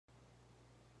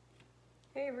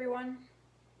Hey everyone,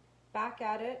 back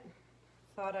at it.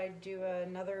 Thought I'd do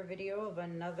another video of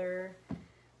another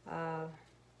uh,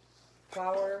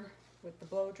 flower with the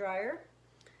blow dryer.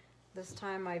 This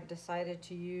time I've decided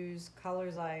to use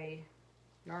colors I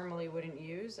normally wouldn't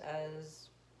use, as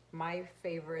my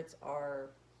favorites are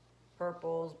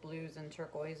purples, blues, and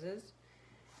turquoises.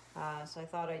 So I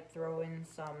thought I'd throw in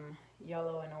some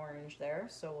yellow and orange there,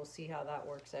 so we'll see how that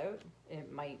works out.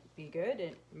 It might be good,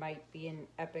 it might be an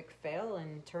epic fail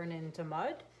and turn into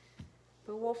mud,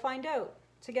 but we'll find out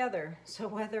together. So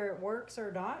whether it works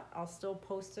or not, I'll still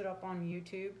post it up on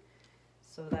YouTube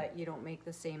so that you don't make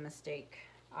the same mistake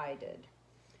I did.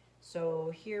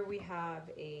 So here we have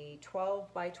a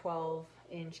 12 by 12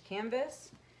 inch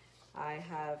canvas. I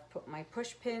have put my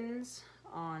push pins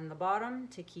on the bottom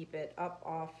to keep it up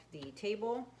off the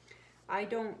table. I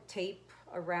don't tape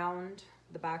around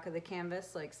the back of the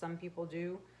canvas like some people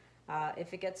do.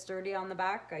 If it gets dirty on the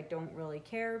back, I don't really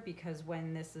care, because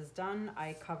when this is done,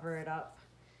 I cover it up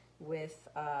with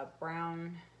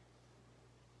brown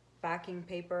backing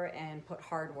paper and put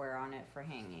hardware on it for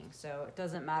hanging. So it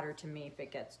doesn't matter to me if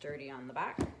it gets dirty on the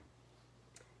back,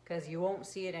 because you won't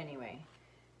see it anyway.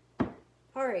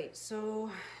 Alright, so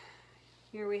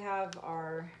here we have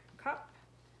our cup.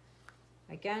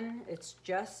 Again, it's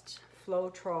just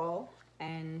Floetrol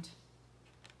and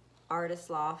Artist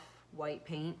Loft white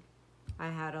paint. I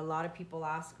had a lot of people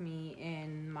ask me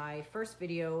in my first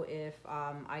video if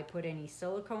I put any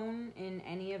silicone in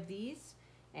any of these,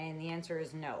 and the answer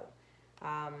is no.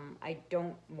 I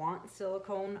don't want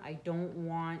silicone. I don't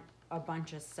want a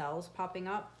bunch of cells popping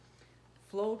up.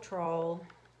 Floetrol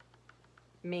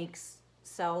makes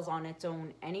cells on its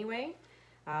own anyway.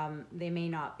 They may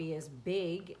not be as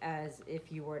big as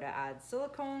if you were to add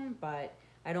silicone, but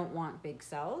I don't want big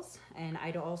cells, and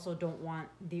I also don't want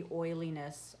the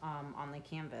oiliness on the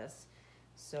canvas.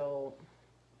 So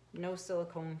no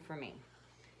silicone for me.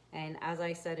 And as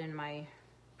I said in my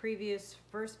previous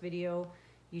first video,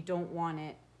 you don't want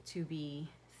it to be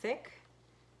thick.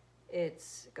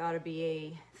 It's got to be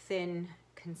a thin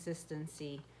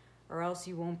consistency, or else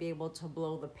you won't be able to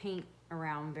blow the paint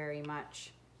around very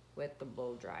much with the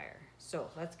blow dryer. So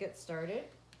let's get started.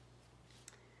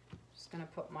 Just gonna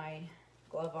put my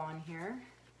glove on here,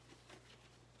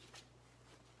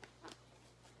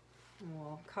 and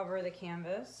we'll cover the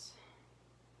canvas.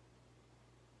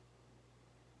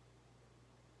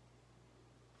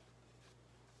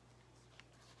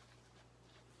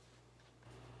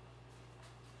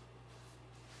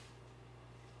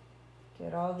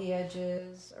 Get all the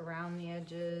edges, around the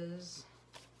edges.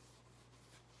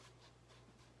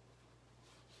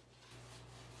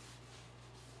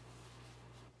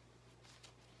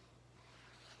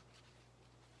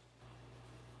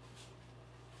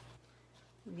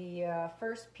 The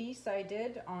first piece I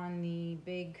did on the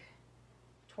big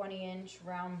 20-inch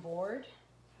round board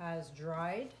has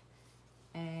dried,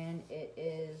 and it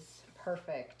is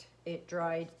perfect. It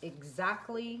dried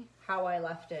exactly how I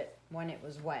left it when it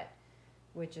was wet,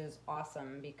 which is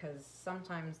awesome, because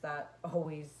sometimes that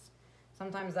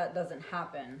doesn't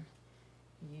happen.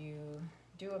 You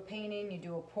do a painting, you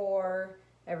do a pour,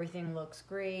 everything looks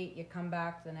great, you come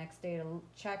back the next day to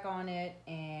check on it,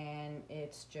 and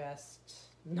it's just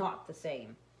not the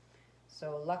same.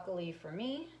 So luckily for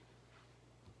me,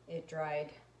 it dried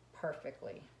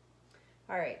perfectly.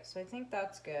 All right, so I think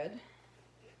that's good.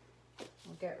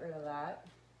 We'll get rid of that,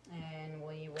 and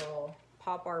we will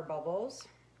pop our bubbles.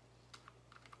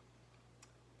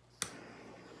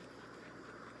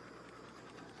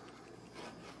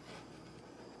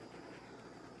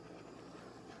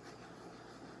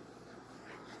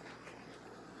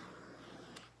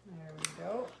 There we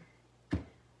go.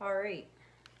 All right.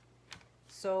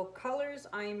 So colors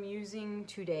I'm using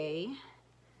today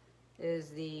is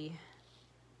the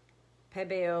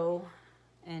Pebeo,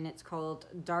 and it's called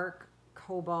Dark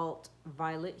Cobalt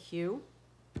Violet Hue,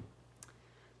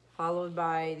 followed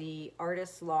by the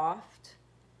Artist Loft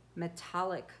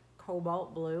Metallic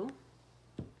Cobalt Blue,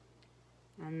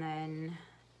 and then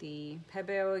the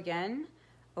Pebeo again,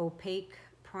 Opaque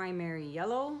Primary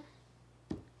Yellow,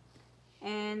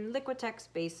 and Liquitex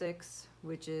Basics,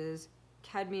 which is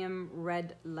Cadmium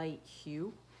Red Light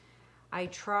Hue. I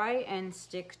try and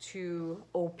stick to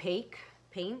opaque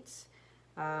paints.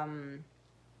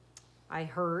 I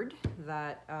heard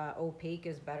that opaque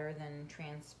is better than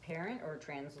transparent or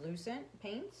translucent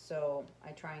paints, so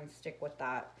I try and stick with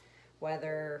that.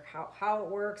 Whether how it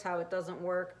works, how it doesn't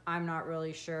work, I'm not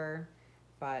really sure.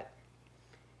 But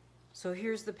so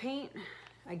here's the paint.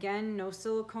 Again, no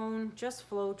silicone, just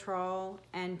Floetrol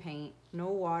and paint, no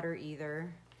water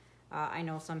either. I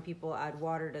know some people add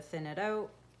water to thin it out.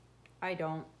 I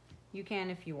don't. You can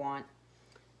if you want.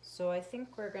 So I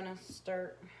think we're gonna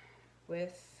start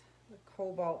with the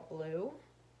cobalt blue.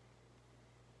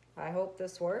 I hope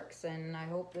this works, and I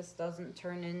hope this doesn't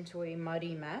turn into a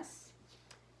muddy mess.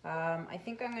 I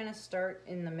think I'm gonna start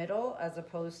in the middle as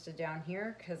opposed to down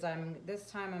here, because this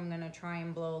time I'm gonna try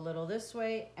and blow a little this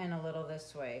way and a little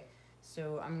this way.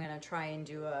 So I'm gonna try and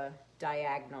do a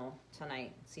diagonal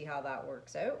tonight, see how that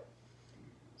works out.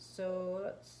 So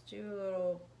let's do a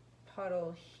little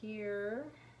puddle here.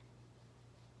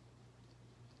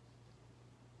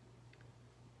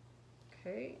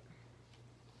 Okay.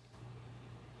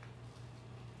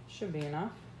 Should be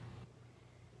enough.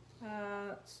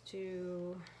 Let's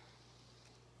do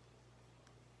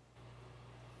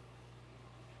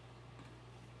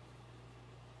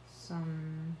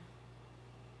some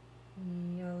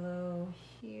yellow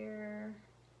here.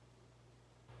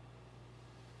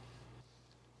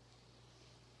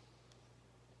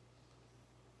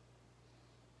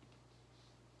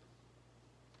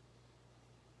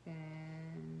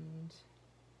 And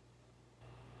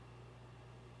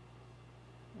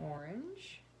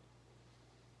orange.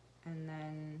 And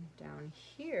then down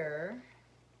here,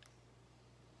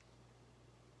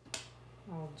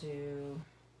 I'll do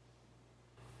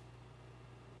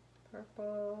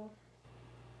purple.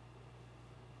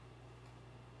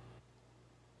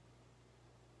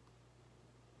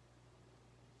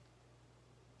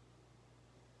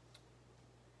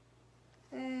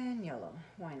 And yellow,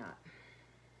 why not?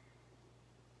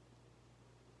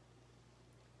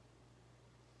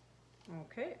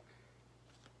 Okay.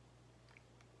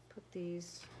 Put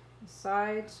these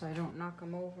aside so I don't knock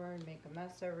them over and make a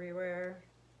mess everywhere.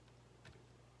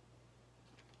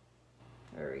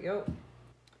 There we go.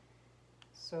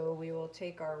 So we will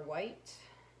take our white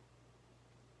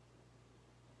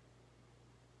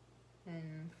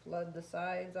and flood the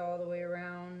sides all the way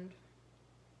around.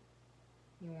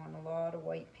 You want a lot of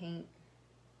white paint.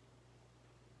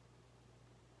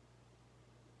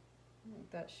 I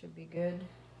think that should be good.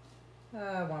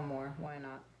 One more, why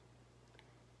not?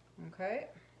 Okay.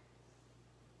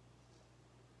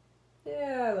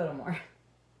 Yeah, a little more.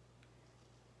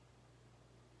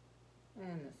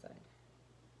 And this side.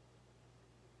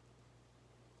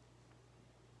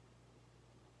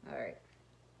 All right.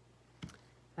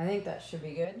 I think that should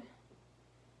be good.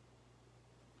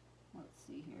 Let's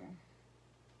see here.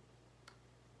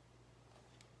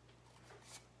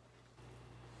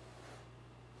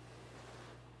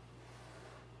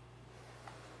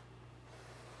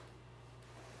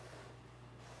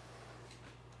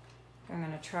 I'm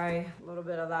going to try a little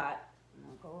bit of that. And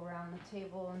I'll go around the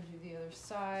table and do the other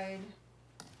side.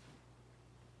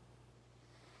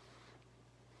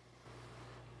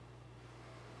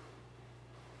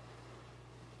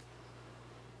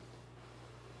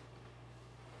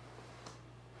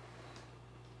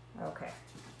 Okay.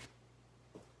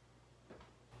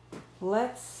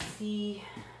 Let's see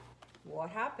what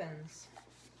happens.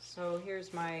 So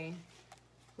here's my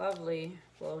lovely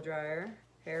blow dryer,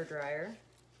 hair dryer.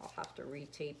 I'll have to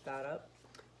retape that up.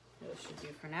 This should do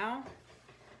for now.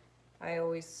 I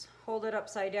always hold it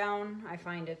upside down. I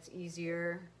find it's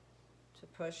easier to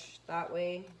push that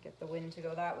way, get the wind to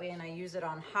go that way, and I use it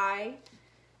on high.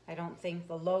 I don't think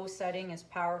the low setting is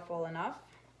powerful enough.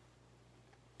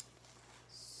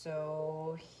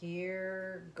 So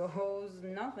here goes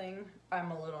nothing. I'm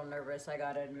a little nervous, I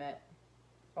gotta admit.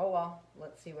 Oh well,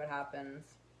 let's see what happens.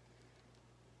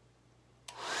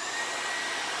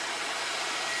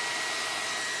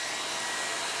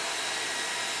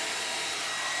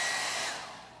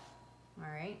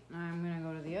 Alright, now I'm gonna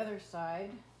go to the other side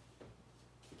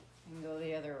and go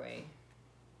the other way.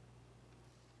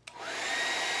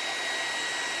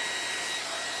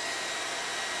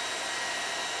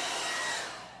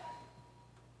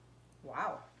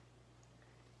 Wow.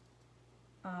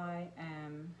 I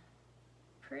am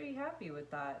pretty happy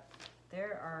with that.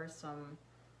 There are some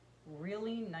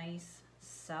really nice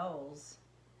cells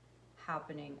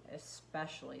happening,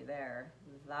 especially there.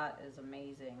 That is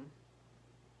amazing.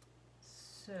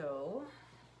 So,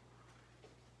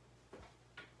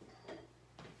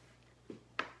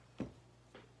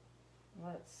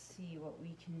 let's see what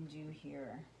we can do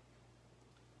here.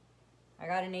 I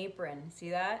got an apron,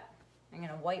 see that? I'm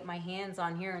gonna wipe my hands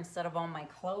on here instead of on my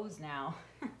clothes now.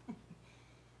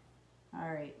 All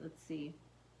right, let's see.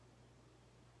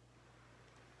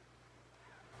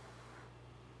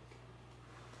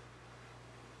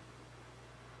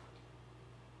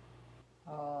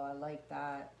 Oh, I like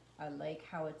that. I like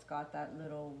how it's got that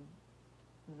little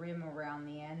rim around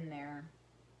the end there.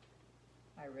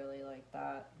 I really like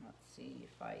that. Let's see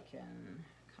if I can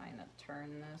kind of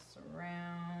turn this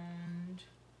around.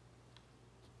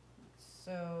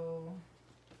 So,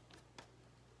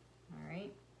 all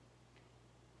right.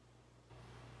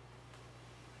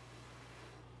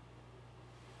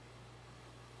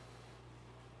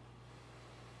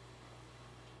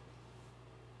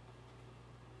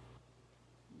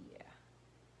 Yeah.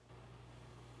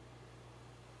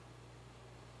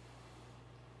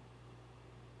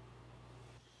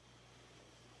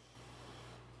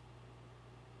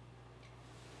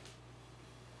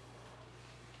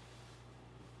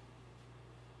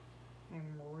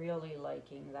 I'm really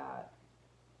liking that.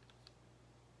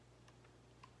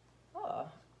 Oh,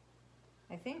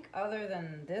 I think other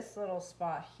than this little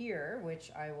spot here,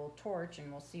 which I will torch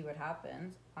and we'll see what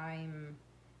happens, I'm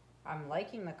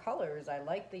liking the colors. I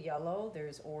like the yellow,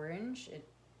 there's orange. It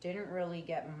didn't really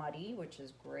get muddy, which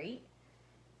is great.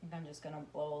 I think I'm just gonna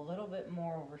blow a little bit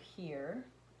more over here.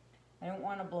 I don't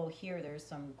want to blow here. There's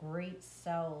some great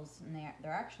cells and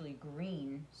they're actually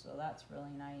green, so that's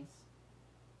really nice.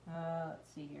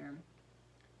 Let's see here.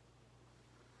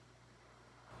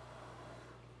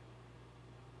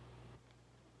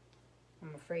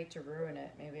 I'm afraid to ruin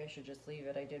it. Maybe I should just leave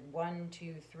it. I did 1,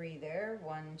 2, 3 there,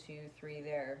 1, 2, 3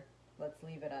 there. Let's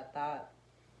leave it at that.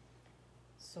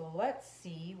 So let's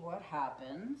see what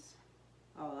happens.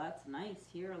 Oh, that's nice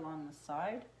here along the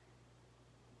side.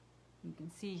 You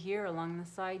can see here along the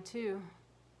side too.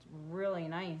 It's really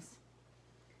nice.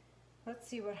 Let's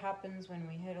see what happens when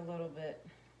we hit a little bit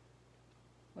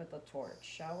with the torch,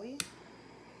 shall we?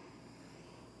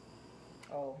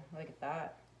 Oh, look at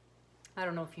that. I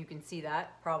don't know if you can see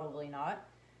that, probably not.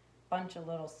 Bunch of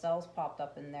little cells popped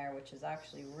up in there, which is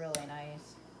actually really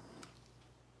nice.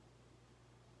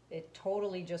 It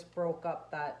totally just broke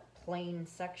up that plain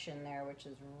section there, which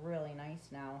is really nice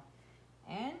now.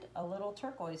 And a little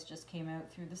turquoise just came out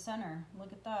through the center.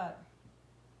 Look at that.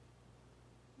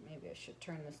 Maybe I should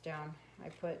turn this down. I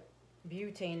put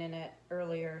butane in it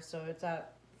earlier, so it's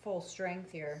at full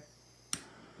strength here.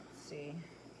 Let's see.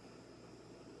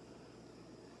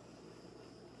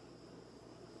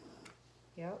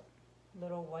 Yep,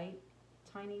 little white,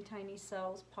 tiny, tiny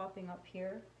cells popping up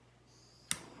here.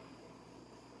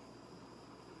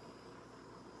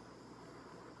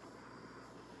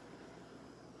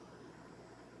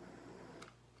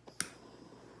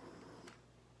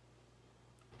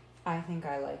 I think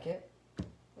I like it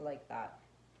like that.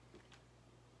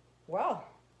 Well,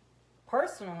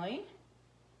 personally,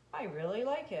 I really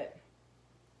like it.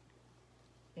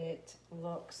 It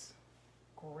looks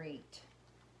great.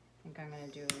 I think I'm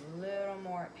going to do a little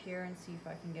more up here and see if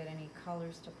I can get any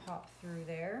colors to pop through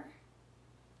there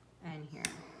and here,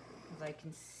 because I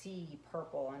can see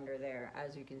purple under there.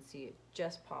 As you can see, it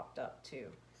just popped up too.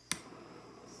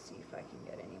 Let's see if I can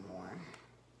get any more.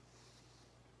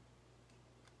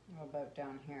 What about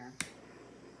down here?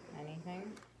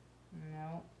 Anything?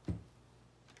 No.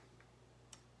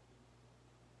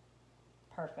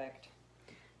 Perfect.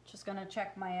 Just gonna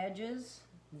check my edges.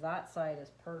 That side is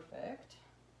perfect.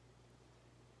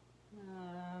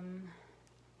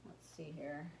 Let's see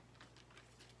here.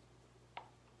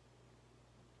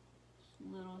 Just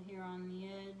a little here on the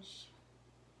edge.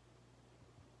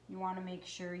 You want to make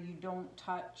sure you don't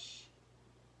touch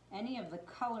any of the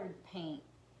colored paint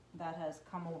that has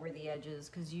come over the edges,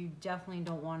 because you definitely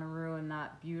don't want to ruin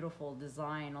that beautiful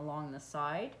design along the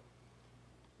side.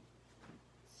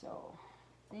 So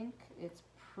I think it's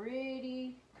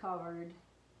pretty covered.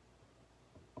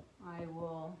 I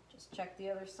will just check the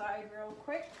other side real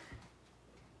quick.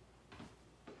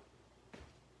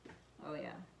 Oh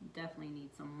yeah, definitely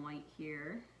need some white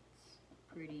here. It's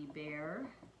pretty bare.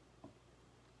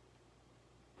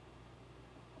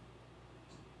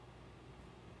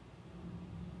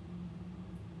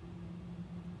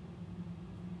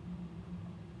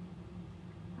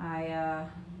 I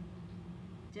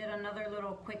did another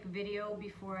little quick video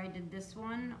before I did this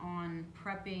one on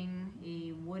prepping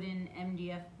a wooden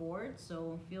MDF board,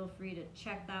 so feel free to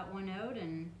check that one out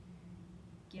and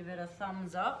give it a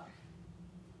thumbs up.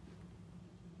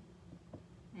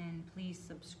 And please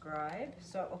subscribe.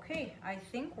 So, okay, I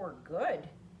think we're good.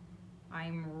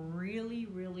 I'm really,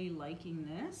 really liking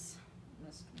this.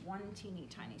 This one teeny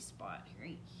tiny spot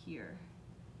right here.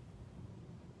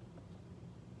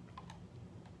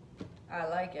 I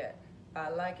like it. I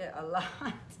like it a lot.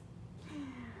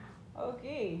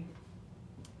 Okay.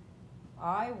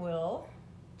 I will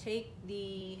take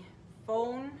the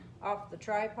phone off the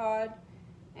tripod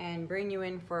and bring you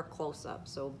in for a close-up.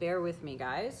 So bear with me,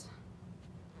 guys.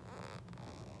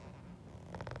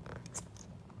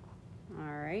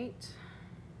 All right.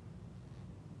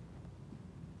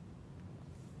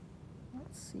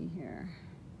 Let's see here.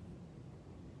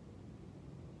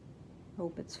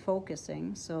 Hope it's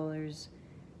focusing. So there's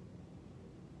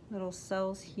little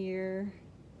cells here.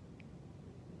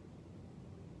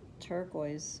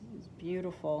 Turquoise is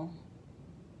beautiful.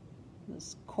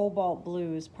 This cobalt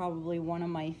blue is probably one of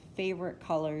my favorite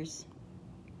colors.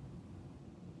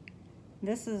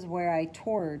 This is where I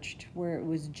torched, where it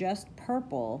was just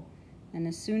purple, and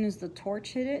as soon as the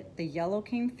torch hit it, the yellow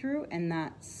came through and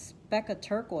that speck of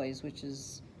turquoise, which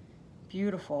is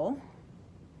beautiful.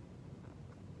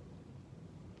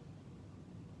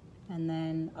 And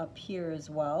then up here as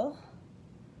well,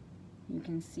 you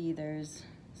can see there's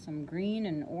some green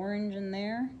and orange in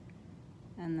there,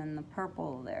 and then the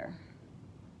purple there.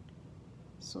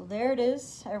 So there it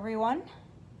is, everyone.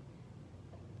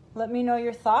 Let me know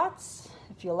your thoughts,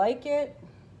 if you like it.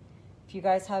 If you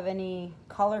guys have any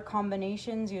color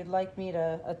combinations you'd like me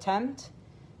to attempt,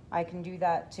 I can do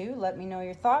that too. Let me know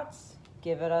your thoughts.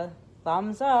 Give it a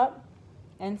thumbs up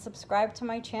and subscribe to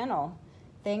my channel.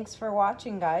 Thanks for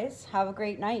watching, guys. Have a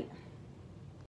great night.